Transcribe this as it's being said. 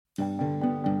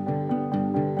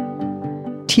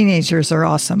Teenagers are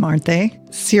awesome, aren't they?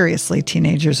 Seriously,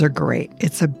 teenagers are great.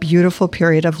 It's a beautiful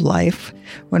period of life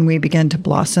when we begin to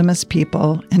blossom as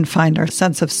people and find our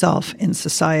sense of self in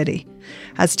society.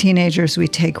 As teenagers, we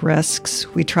take risks,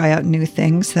 we try out new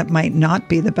things that might not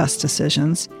be the best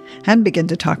decisions, and begin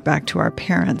to talk back to our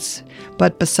parents.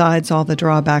 But besides all the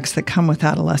drawbacks that come with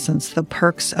adolescence, the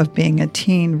perks of being a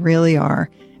teen really are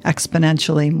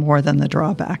exponentially more than the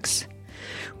drawbacks.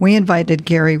 We invited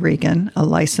Gary Regan, a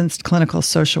licensed clinical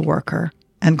social worker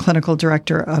and clinical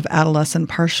director of adolescent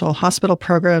partial hospital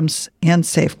programs and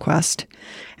SafeQuest,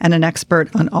 and an expert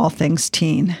on all things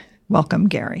teen. Welcome,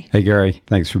 Gary. Hey, Gary.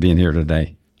 Thanks for being here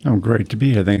today. Oh, great to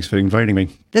be here. Thanks for inviting me.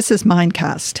 This is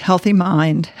Mindcast, Healthy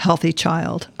Mind, Healthy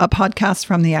Child, a podcast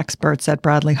from the experts at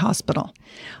Bradley Hospital.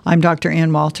 I'm Dr.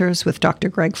 Ann Walters with Dr.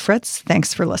 Greg Fritz.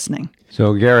 Thanks for listening.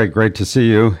 So, Gary, great to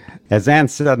see you. As Ann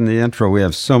said in the intro, we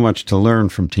have so much to learn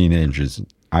from teenagers,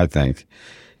 I think.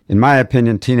 In my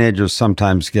opinion, teenagers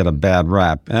sometimes get a bad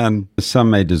rap, and some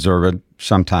may deserve it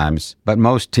sometimes, but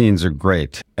most teens are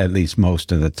great, at least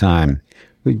most of the time.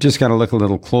 We just got to look a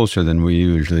little closer than we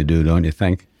usually do, don't you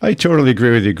think? I totally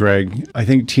agree with you, Greg. I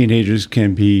think teenagers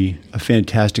can be a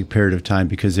fantastic period of time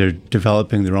because they're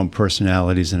developing their own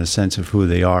personalities and a sense of who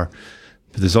they are.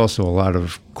 But there's also a lot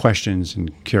of questions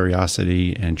and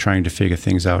curiosity and trying to figure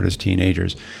things out as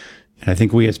teenagers. And I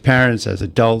think we as parents, as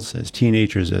adults, as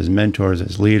teenagers, as mentors,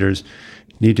 as leaders,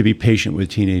 need to be patient with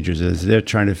teenagers as they're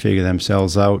trying to figure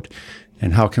themselves out.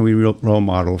 And how can we role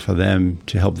model for them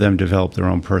to help them develop their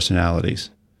own personalities?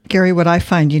 Gary, what I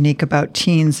find unique about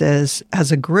teens is,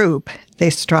 as a group, they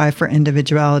strive for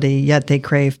individuality, yet they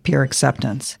crave peer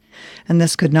acceptance. And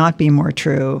this could not be more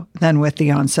true than with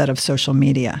the onset of social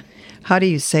media. How do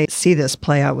you see this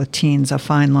play out with teens, a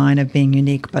fine line of being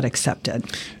unique but accepted?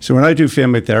 So when I do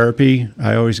family therapy,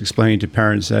 I always explain to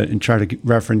parents that and try to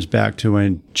reference back to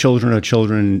when children are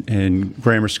children in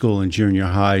grammar school and junior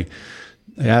high.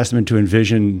 I asked them to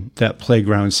envision that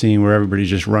playground scene where everybody's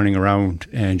just running around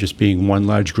and just being one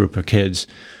large group of kids.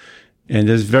 And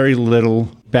there's very little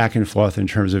back and forth in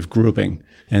terms of grouping.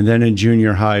 And then in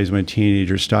junior high is when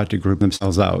teenagers start to group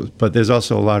themselves out. But there's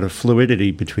also a lot of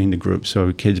fluidity between the groups.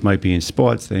 So kids might be in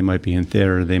sports, they might be in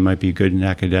theater, they might be good in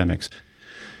academics.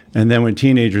 And then when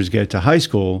teenagers get to high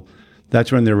school,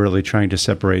 that's when they're really trying to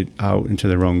separate out into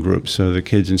their own groups. So the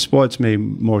kids in sports may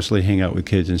mostly hang out with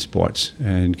kids in sports,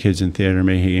 and kids in theater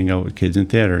may hang out with kids in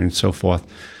theater, and so forth.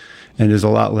 And there's a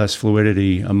lot less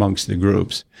fluidity amongst the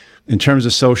groups. In terms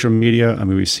of social media, I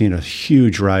mean, we've seen a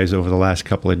huge rise over the last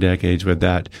couple of decades with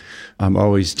that. I'm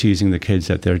always teasing the kids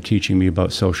that they're teaching me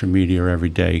about social media every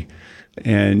day.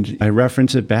 And I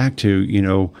reference it back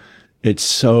to, it's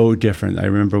so different. I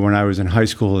remember when I was in high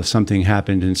school, if something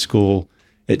happened in school,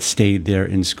 it stayed there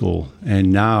in school.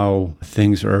 And now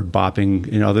things are bopping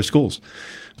in other schools.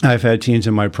 I've had teens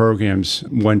in my programs,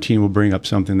 one teen will bring up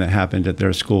something that happened at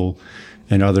their school,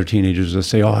 and other teenagers will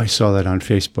say, oh, I saw that on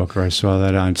Facebook, or I saw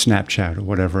that on Snapchat, or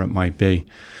whatever it might be.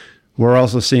 We're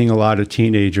also seeing a lot of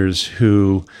teenagers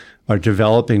who are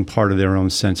developing part of their own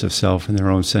sense of self and their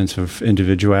own sense of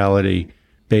individuality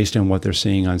based on what they're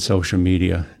seeing on social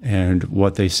media and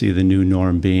what they see the new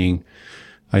norm being.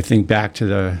 I think back to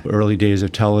the early days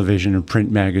of television and print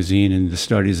magazine and the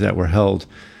studies that were held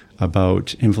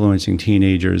about influencing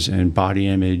teenagers and body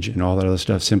image and all that other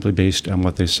stuff simply based on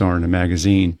what they saw in a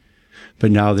magazine.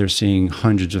 But now they're seeing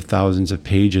hundreds of thousands of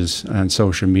pages on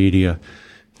social media,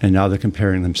 and now they're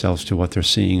comparing themselves to what they're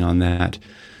seeing on that.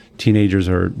 Teenagers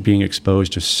are being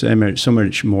exposed to so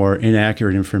much more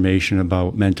inaccurate information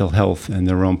about mental health and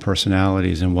their own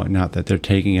personalities and whatnot that they're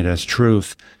taking it as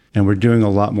truth. And we're doing a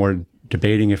lot more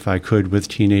debating, if I could, with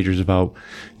teenagers about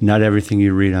not everything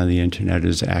you read on the internet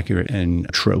is accurate and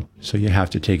true. So you have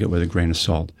to take it with a grain of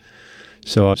salt.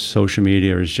 So social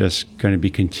media is just going to be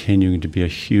continuing to be a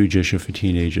huge issue for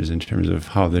teenagers in terms of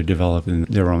how they're developing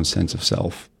their own sense of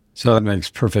self. So that makes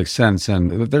perfect sense.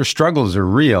 And their struggles are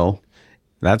real,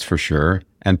 that's for sure.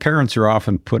 And parents are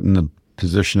often put in the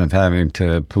position of having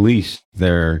to police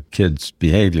their kids'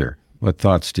 behavior. What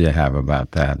thoughts do you have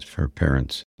about that for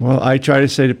parents? Well, I try to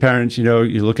say to parents,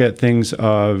 you look at things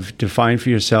of define for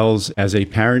yourselves as a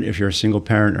parent, if you're a single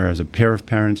parent or as a pair of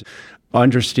parents,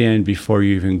 understand before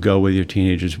you even go with your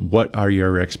teenagers, what are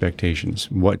your expectations?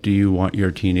 What do you want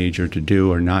your teenager to do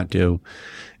or not do?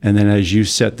 And then as you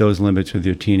set those limits with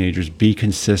your teenagers, be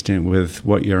consistent with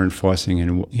what you're enforcing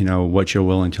and, what you're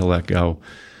willing to let go.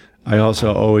 I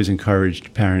also always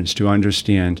encourage parents to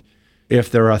understand if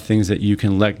there are things that you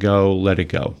can let go, let it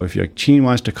go. If your teen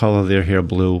wants to color their hair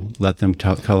blue, let them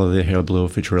color their hair blue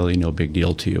if it's really no big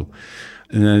deal to you.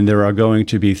 And then there are going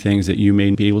to be things that you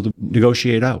may be able to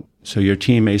negotiate out. So your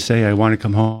teen may say, I want to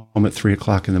come home at 3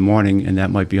 o'clock in the morning, and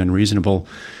that might be unreasonable,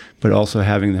 but also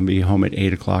having them be home at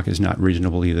 8 o'clock is not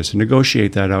reasonable either. So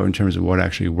negotiate that out in terms of what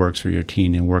actually works for your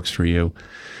teen and works for you.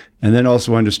 And then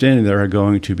also understanding there are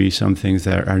going to be some things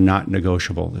that are not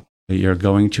negotiable. You're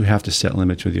going to have to set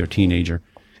limits with your teenager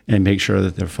and make sure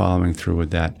that they're following through with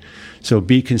that. So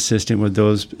be consistent with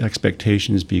those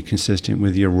expectations, be consistent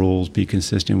with your rules, be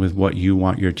consistent with what you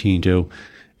want your teen to do,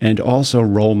 and also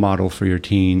role model for your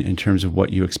teen in terms of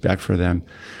what you expect for them.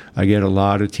 I get a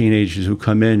lot of teenagers who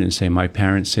come in and say, my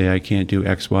parents say I can't do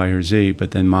X, Y, or Z,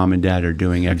 but then mom and dad are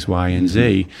doing X, Y, and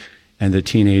Z. And the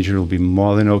teenager will be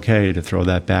more than okay to throw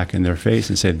that back in their face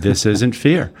and say, this isn't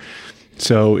fair.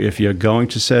 So if you're going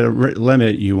to set a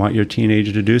limit, you want your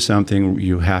teenager to do something,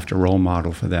 you have to role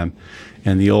model for them.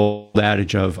 And the old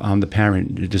adage of, I'm the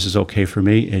parent, this is okay for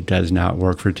me, it does not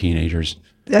work for teenagers.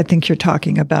 I think you're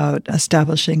talking about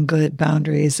establishing good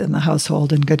boundaries in the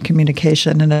household and good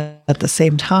communication. And at the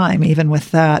same time, even with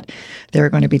that, there are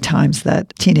going to be times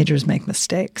that teenagers make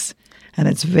mistakes. And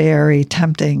it's very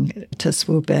tempting to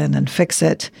swoop in and fix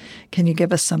it. Can you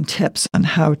give us some tips on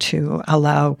how to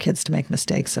allow kids to make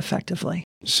mistakes effectively?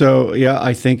 So, yeah,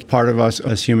 I think part of us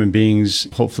as human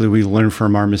beings, hopefully we learn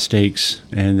from our mistakes.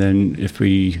 And then if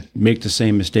we make the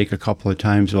same mistake a couple of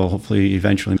times, we'll hopefully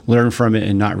eventually learn from it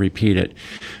and not repeat it.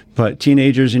 But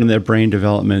teenagers in their brain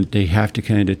development, they have to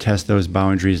kind of test those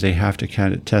boundaries. They have to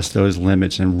kind of test those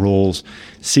limits and rules,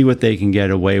 see what they can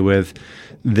get away with.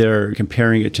 They're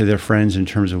comparing it to their friends in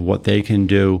terms of what they can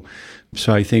do.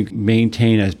 So I think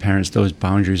maintain as parents those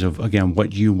boundaries of, again,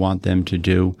 what you want them to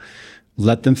do.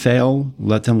 Let them fail,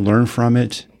 let them learn from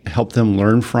it, help them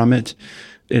learn from it.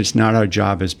 It's not our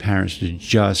job as parents to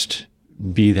just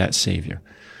be that savior.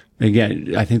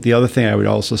 Again, I think the other thing I would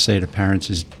also say to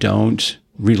parents is don't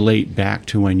relate back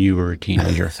to when you were a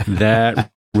teenager.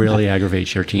 That really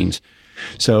aggravates your teens.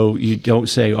 So you don't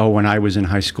say, oh, when I was in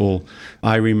high school,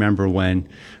 I remember when.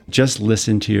 Just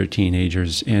listen to your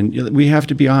teenagers. And we have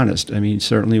to be honest. I mean,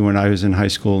 certainly when I was in high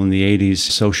school in the 80s,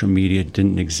 social media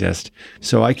didn't exist.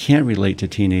 So I can't relate to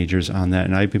teenagers on that.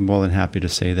 And I'd be more than happy to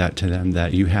say that to them,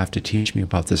 that you have to teach me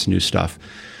about this new stuff.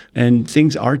 And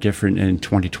things are different in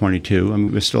 2022. I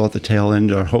mean, we're still at the tail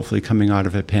end, or hopefully coming out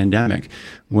of a pandemic.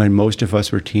 When most of us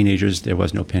were teenagers, there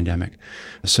was no pandemic.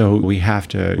 So we have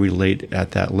to relate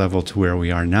at that level to where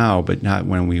we are now, but not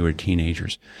when we were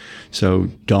teenagers. So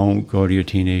don't go to your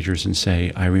teenagers and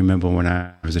say, I remember when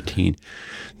I was a teen.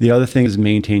 The other thing is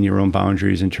maintain your own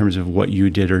boundaries in terms of what you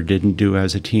did or didn't do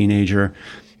as a teenager.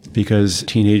 Because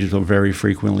teenagers will very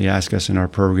frequently ask us in our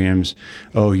programs,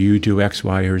 oh, you do X,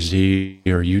 Y, or Z,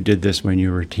 or you did this when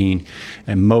you were a teen.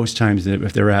 And most times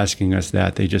if they're asking us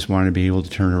that, they just want to be able to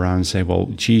turn around and say, well,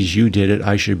 geez, you did it.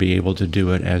 I should be able to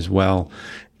do it as well.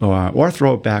 Or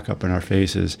throw it back up in our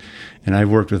faces. And I've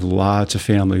worked with lots of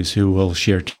families who will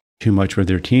share too much with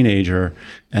their teenager,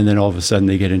 and then all of a sudden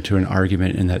they get into an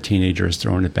argument and that teenager is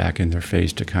throwing it back in their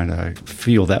face to kind of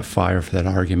fuel that fire for that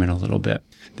argument a little bit.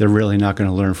 They're really not going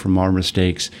to learn from our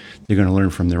mistakes. They're going to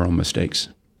learn from their own mistakes.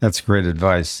 That's great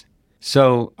advice.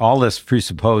 So all this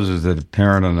presupposes that a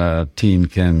parent and a teen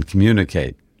can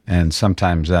communicate, and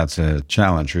sometimes that's a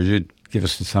challenge. Would you give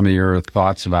us some of your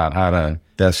thoughts about how to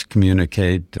best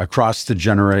communicate across the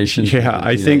generations? Yeah,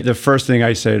 I think the first thing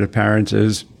I say to parents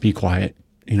is be quiet.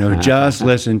 Just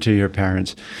listen to your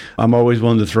parents. I'm always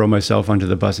willing to throw myself under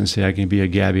the bus and say I can be a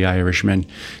Gabby Irishman,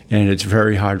 and it's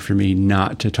very hard for me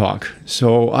not to talk.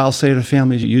 So I'll say to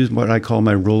families, use what I call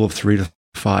my rule of 3 to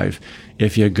 5.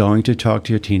 If you're going to talk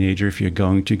to your teenager, if you're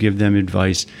going to give them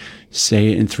advice,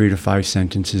 say it in 3 to 5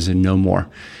 sentences and no more.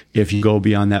 If you go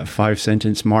beyond that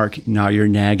 5-sentence mark, now you're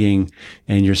nagging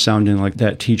and you're sounding like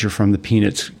that teacher from the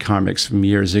Peanuts comics from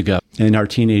years ago. And our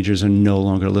teenagers are no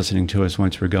longer listening to us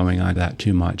once we're going on that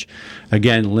too much.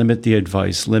 Again, limit the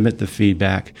advice, limit the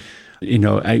feedback.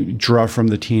 I draw from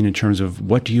the teen in terms of,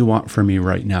 what do you want from me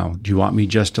right now? Do you want me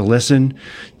just to listen?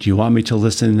 Do you want me to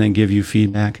listen and then give you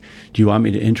feedback? Do you want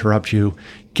me to interrupt you?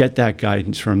 Get that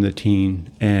guidance from the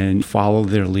teen and follow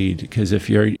their lead. Because if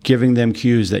you're giving them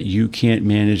cues that you can't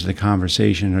manage the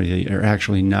conversation, or you're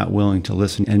actually not willing to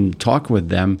listen and talk with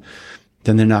them,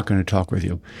 then they're not going to talk with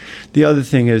you. The other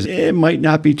thing is, it might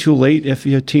not be too late if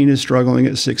your teen is struggling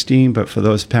at 16, but for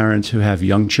those parents who have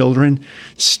young children,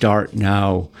 start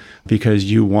now, because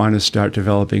you want to start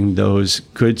developing those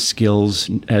good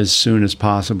skills as soon as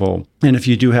possible. And if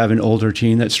you do have an older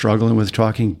teen that's struggling with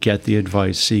talking, get the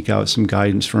advice, seek out some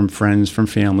guidance from friends, from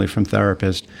family, from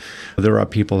therapists. There are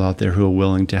people out there who are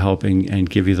willing to help and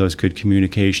give you those good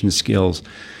communication skills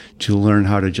to learn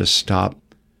how to just stop,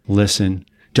 listen,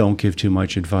 don't give too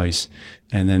much advice.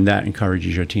 And then that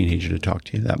encourages your teenager to talk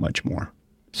to you that much more.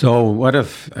 So what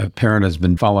if a parent has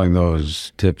been following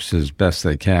those tips as best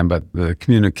they can, but the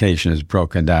communication is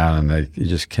broken down and they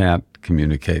just can't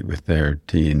communicate with their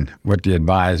teen? What do you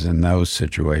advise in those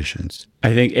situations?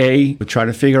 I think try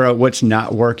to figure out what's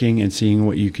not working and seeing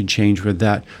what you can change with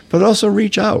that, but also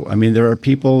reach out. I mean, there are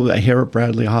people here at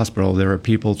Bradley Hospital, there are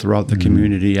people throughout the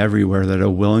community everywhere that are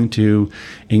willing to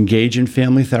engage in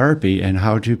family therapy. And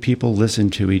how do people listen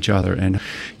to each other? And,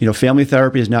 family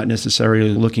therapy is not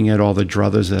necessarily looking at all the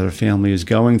druthers that a family is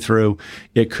going through.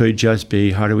 It could just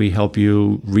be, how do we help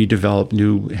you redevelop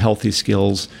new healthy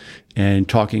skills and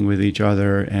talking with each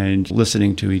other and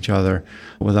listening to each other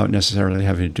without necessarily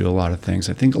having to do a lot of things.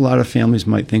 I think a lot of families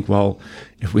might think, well,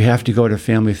 if we have to go to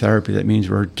family therapy, that means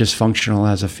we're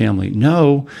dysfunctional as a family.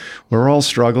 No, we're all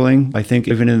struggling. I think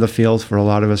even in the field, for a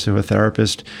lot of us who are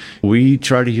therapists, we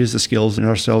try to use the skills in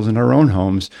ourselves in our own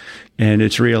homes. And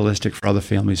it's realistic for other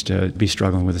families to be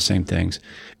struggling with the same things.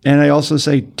 And I also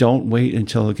say, don't wait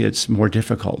until it gets more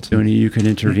difficult. The sooner you can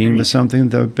intervene with something,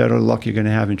 the better luck you're going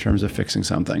to have in terms of fixing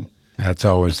something. That's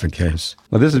always the case.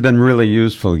 Well, this has been really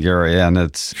useful, Gary, and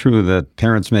it's true that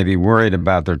parents may be worried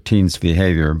about their teens'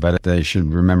 behavior, but they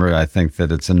should remember, I think,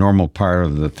 that it's a normal part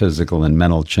of the physical and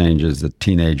mental changes that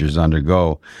teenagers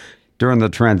undergo during the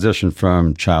transition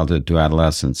from childhood to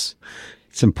adolescence.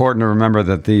 It's important to remember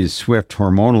that these swift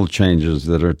hormonal changes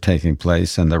that are taking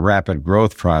place and the rapid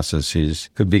growth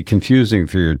processes could be confusing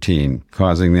for your teen,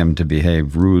 causing them to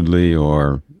behave rudely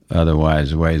or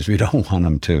otherwise ways we don't want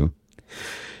them to.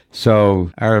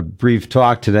 So our brief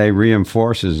talk today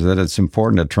reinforces that it's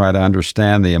important to try to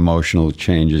understand the emotional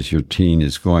changes your teen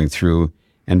is going through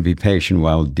and be patient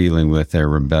while dealing with their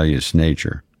rebellious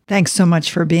nature. Thanks so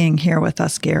much for being here with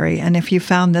us, Gary. And if you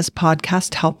found this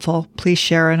podcast helpful, please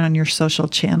share it on your social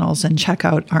channels and check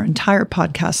out our entire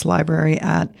podcast library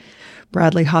at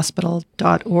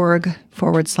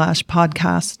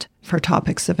bradleyhospital.org/podcast for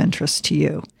topics of interest to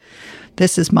you.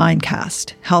 This is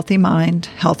Mindcast, Healthy Mind,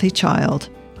 Healthy Child,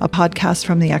 a podcast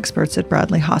from the experts at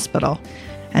Bradley Hospital,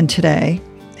 and today,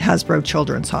 Hasbro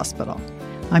Children's Hospital.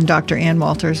 I'm Dr. Ann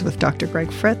Walters with Dr.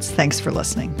 Greg Fritz. Thanks for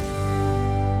listening.